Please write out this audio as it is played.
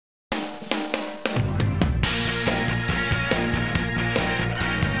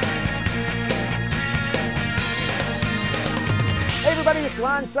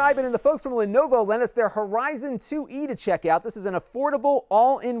Lon Simon, and the folks from Lenovo lent us their Horizon 2E to check out. This is an affordable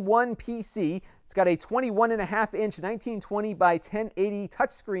all-in-one PC. It's got a 21.5-inch 1920 by 1080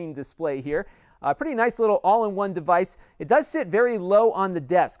 touchscreen display here. A pretty nice little all-in-one device. It does sit very low on the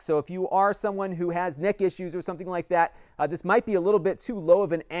desk, so if you are someone who has neck issues or something like that, this might be a little bit too low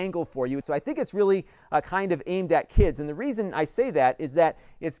of an angle for you. So I think it's really kind of aimed at kids. And the reason I say that is that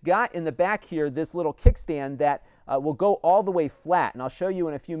it's got in the back here this little kickstand that will go all the way flat, and I'll show you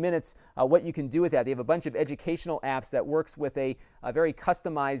in a few minutes what you can do with that. They have a bunch of educational apps that works with a very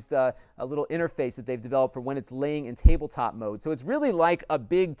customized a little interface that they've developed for when it's laying in tabletop mode. So it's really like a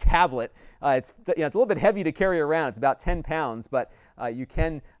big tablet. It's a little bit heavy to carry around. It's about 10 pounds, but you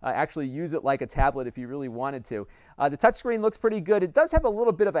can actually use it like a tablet if you really wanted to. The touchscreen looks pretty good. It does have a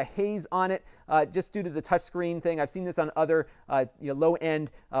little bit of a haze on it just due to the touchscreen thing. I've seen this on other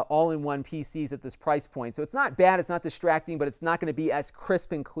low-end all-in-one PCs at this price point. So it's not bad. It's not distracting, but it's not going to be as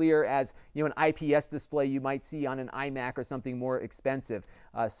crisp and clear as an IPS display you might see on an iMac or something more expensive.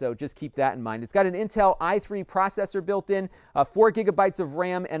 So just keep that in mind. It's got an Intel i3 processor built in, 4 gigabytes of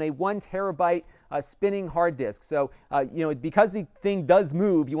RAM, and a 1 terabyte spinning hard disk. So because the thing does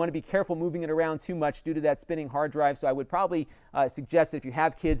move, you want to be careful moving it around too much due to that spinning hard drive. So I would probably suggest that if you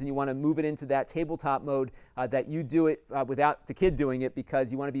have kids and you want to move it into that tabletop mode, that you do it without the kid doing it,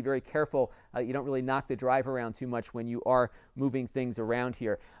 because you want to be very careful you don't really knock the drive around too much when you are moving things around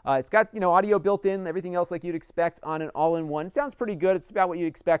here. It's got audio built in, everything else like you'd expect on an all-in-one. It sounds pretty good. It's about what you'd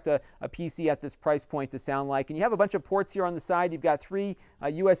expect a PC at this price point to sound like. And you have a bunch of ports here on the side. You've got 3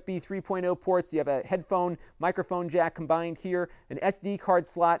 USB 3.0 ports. You have a headphone microphone jack combined here, an SD card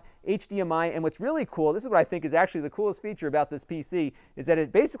slot, HDMI, and what's really cool, this is what I think is actually the coolest feature about this PC, is that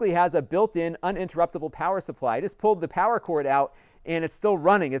it basically has a built-in uninterruptible power supply. I just pulled the power cord out and it's still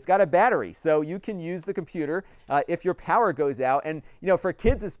running. It's got a battery, so you can use the computer if your power goes out. And for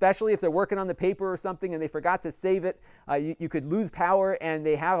kids especially, if they're working on the paper or something and they forgot to save it, you could lose power, and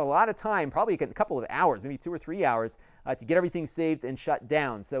they have a lot of time, probably a couple of hours, maybe 2 or 3 hours, to get everything saved and shut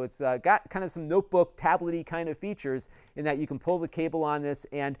down. So it's got kind of some notebook, tablet-y kind of features in that you can pull the cable on this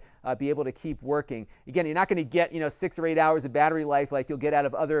and be able to keep working. Again, you're not going to get 6 or 8 hours of battery life like you'll get out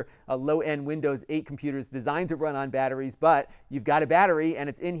of other low-end Windows 8 computers designed to run on batteries, but you've got a battery and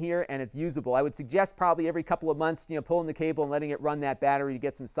it's in here and it's usable. I would suggest probably every couple of months, pulling the cable and letting it run that battery to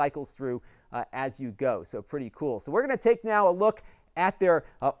get some cycles through as you go. So pretty cool. So we're going to take now a look at their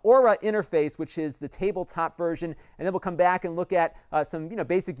Aura interface, which is the tabletop version, and then we'll come back and look at some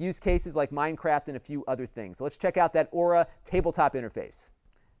basic use cases like Minecraft and a few other things. So let's check out that Aura tabletop interface.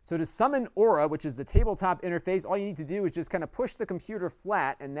 So to summon Aura, which is the tabletop interface, all you need to do is just kind of push the computer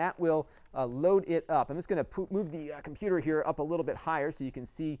flat, and that will load it up. I'm just going to move the computer here up a little bit higher so you can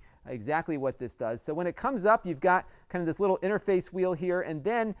see exactly what this does. So when it comes up, you've got kind of this little interface wheel here, and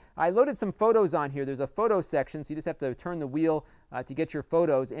then I loaded some photos on here. There's a photo section, so you just have to turn the wheel to get your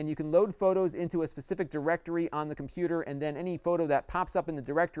photos, and you can load photos into a specific directory on the computer, and then any photo that pops up in the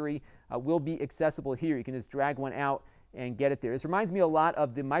directory will be accessible here. You can just drag one out and get it there. This reminds me a lot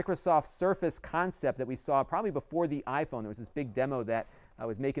of the Microsoft Surface concept that we saw probably before the iPhone. There was this big demo that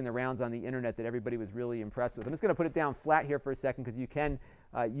was making the rounds on the internet that everybody was really impressed with. I'm just going to put it down flat here for a second because you can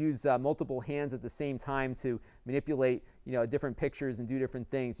use multiple hands at the same time to manipulate different pictures and do different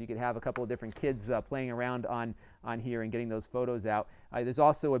things. You could have a couple of different kids playing around on here and getting those photos out. There's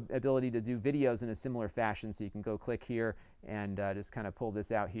also an ability to do videos in a similar fashion, so you can go click here and just kind of pull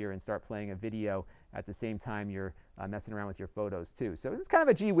this out here and start playing a video at the same time you're messing around with your photos too. So it's kind of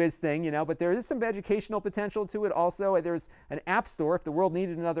a gee whiz thing, but there is some educational potential to it also. There's an app store. If the world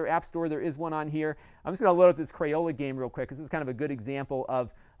needed another app store, there is one on here. I'm just going to load up this Crayola game real quick because this is kind of a good example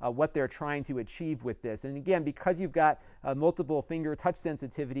of what they're trying to achieve with this. And again, because you've got multiple finger touch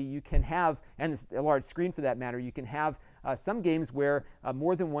sensitivity, you can have, and a large screen for that matter, you can have some games where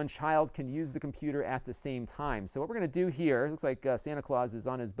more than one child can use the computer at the same time. So what we're going to do here, it looks like Santa Claus is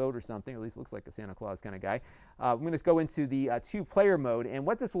on his boat or something, or at least looks like a Santa Claus kind of guy. I'm going to go into the 2-player mode, and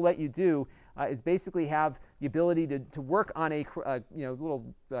what this will let you do is basically have the ability to work on a little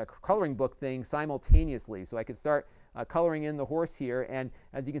coloring book thing simultaneously. So I could start coloring in the horse here, and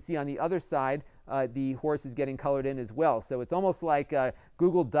as you can see on the other side, the horse is getting colored in as well. So it's almost like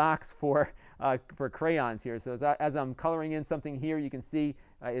Google Docs for crayons here. So as I'm coloring in something here, you can see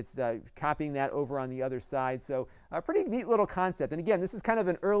it's copying that over on the other side. So a pretty neat little concept. And again, this is kind of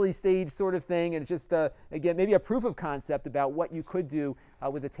an early stage sort of thing, and it's just, again, maybe a proof of concept about what you could do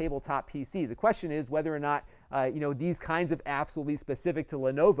with a tabletop PC. The question is whether or not these kinds of apps will be specific to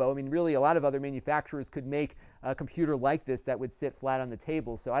Lenovo. I mean, really, a lot of other manufacturers could make a computer like this that would sit flat on the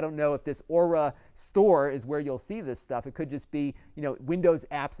table. So I don't know if this Aura store is where you'll see this stuff. It could just be, Windows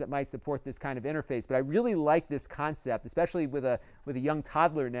apps that might support this kind of interface. But I really like this concept, especially with a young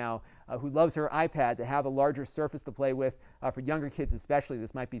toddler now who loves her iPad, to have a larger surface to play with. For younger kids especially,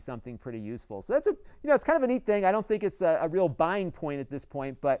 this might be something pretty useful. So that's it's kind of a neat thing. I don't think it's a real buying point at this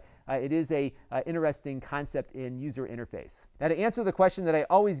point, but it is a interesting concept in user interface. Now, to answer the question that I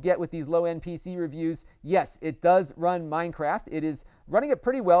always get with these low-end PC reviews, yes, it does run Minecraft. It is running it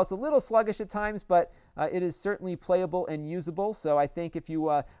pretty well. It's a little sluggish at times, but it is certainly playable and usable. So I think if you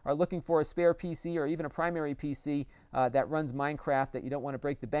are looking for a spare PC or even a primary PC that runs Minecraft that you don't want to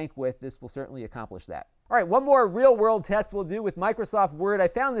break the bank with, this will certainly accomplish that. All right, one more real-world test we'll do with Microsoft Word. I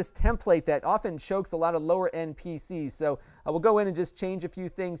found this template that often chokes a lot of lower-end PCs. So we'll go in and just change a few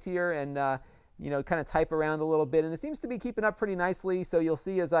things here and kind of type around a little bit. And it seems to be keeping up pretty nicely. So you'll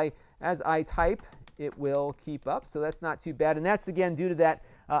see as I type, it will keep up. So that's not too bad. And that's, again, due to that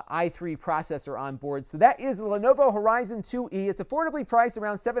i3 processor on board. So that is the Lenovo Horizon 2E. It's affordably priced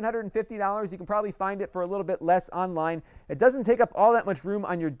around $750. You can probably find it for a little bit less online. It doesn't take up all that much room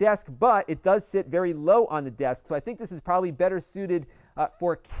on your desk, but it does sit very low on the desk. So I think this is probably better suited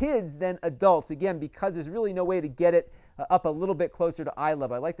for kids than adults, again, because there's really no way to get it up a little bit closer to eye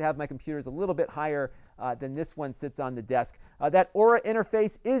level. I like to have my computers a little bit higher than this one sits on the desk. That Aura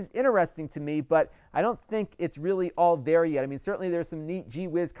interface is interesting to me, but I don't think it's really all there yet. I mean, certainly there's some neat gee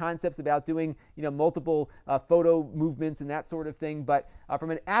whiz concepts about doing multiple photo movements and that sort of thing, but from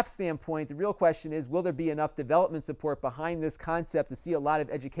an app standpoint, the real question is, will there be enough development support behind this concept to see a lot of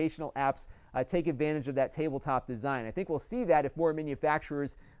educational apps take advantage of that tabletop design? I think we'll see that if more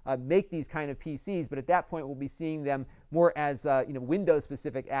manufacturers make these kind of PCs, but at that point we'll be seeing them more as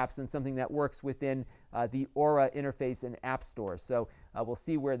Windows-specific apps than something that works within the Aura interface and App Store. So we'll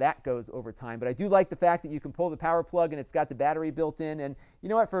see where that goes over time. But I do like the fact that you can pull the power plug and it's got the battery built in. And you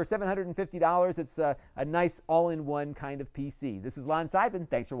know what? For $750, it's a nice all-in-one kind of PC. This is Lon.TV, and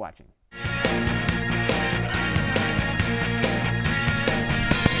thanks for watching.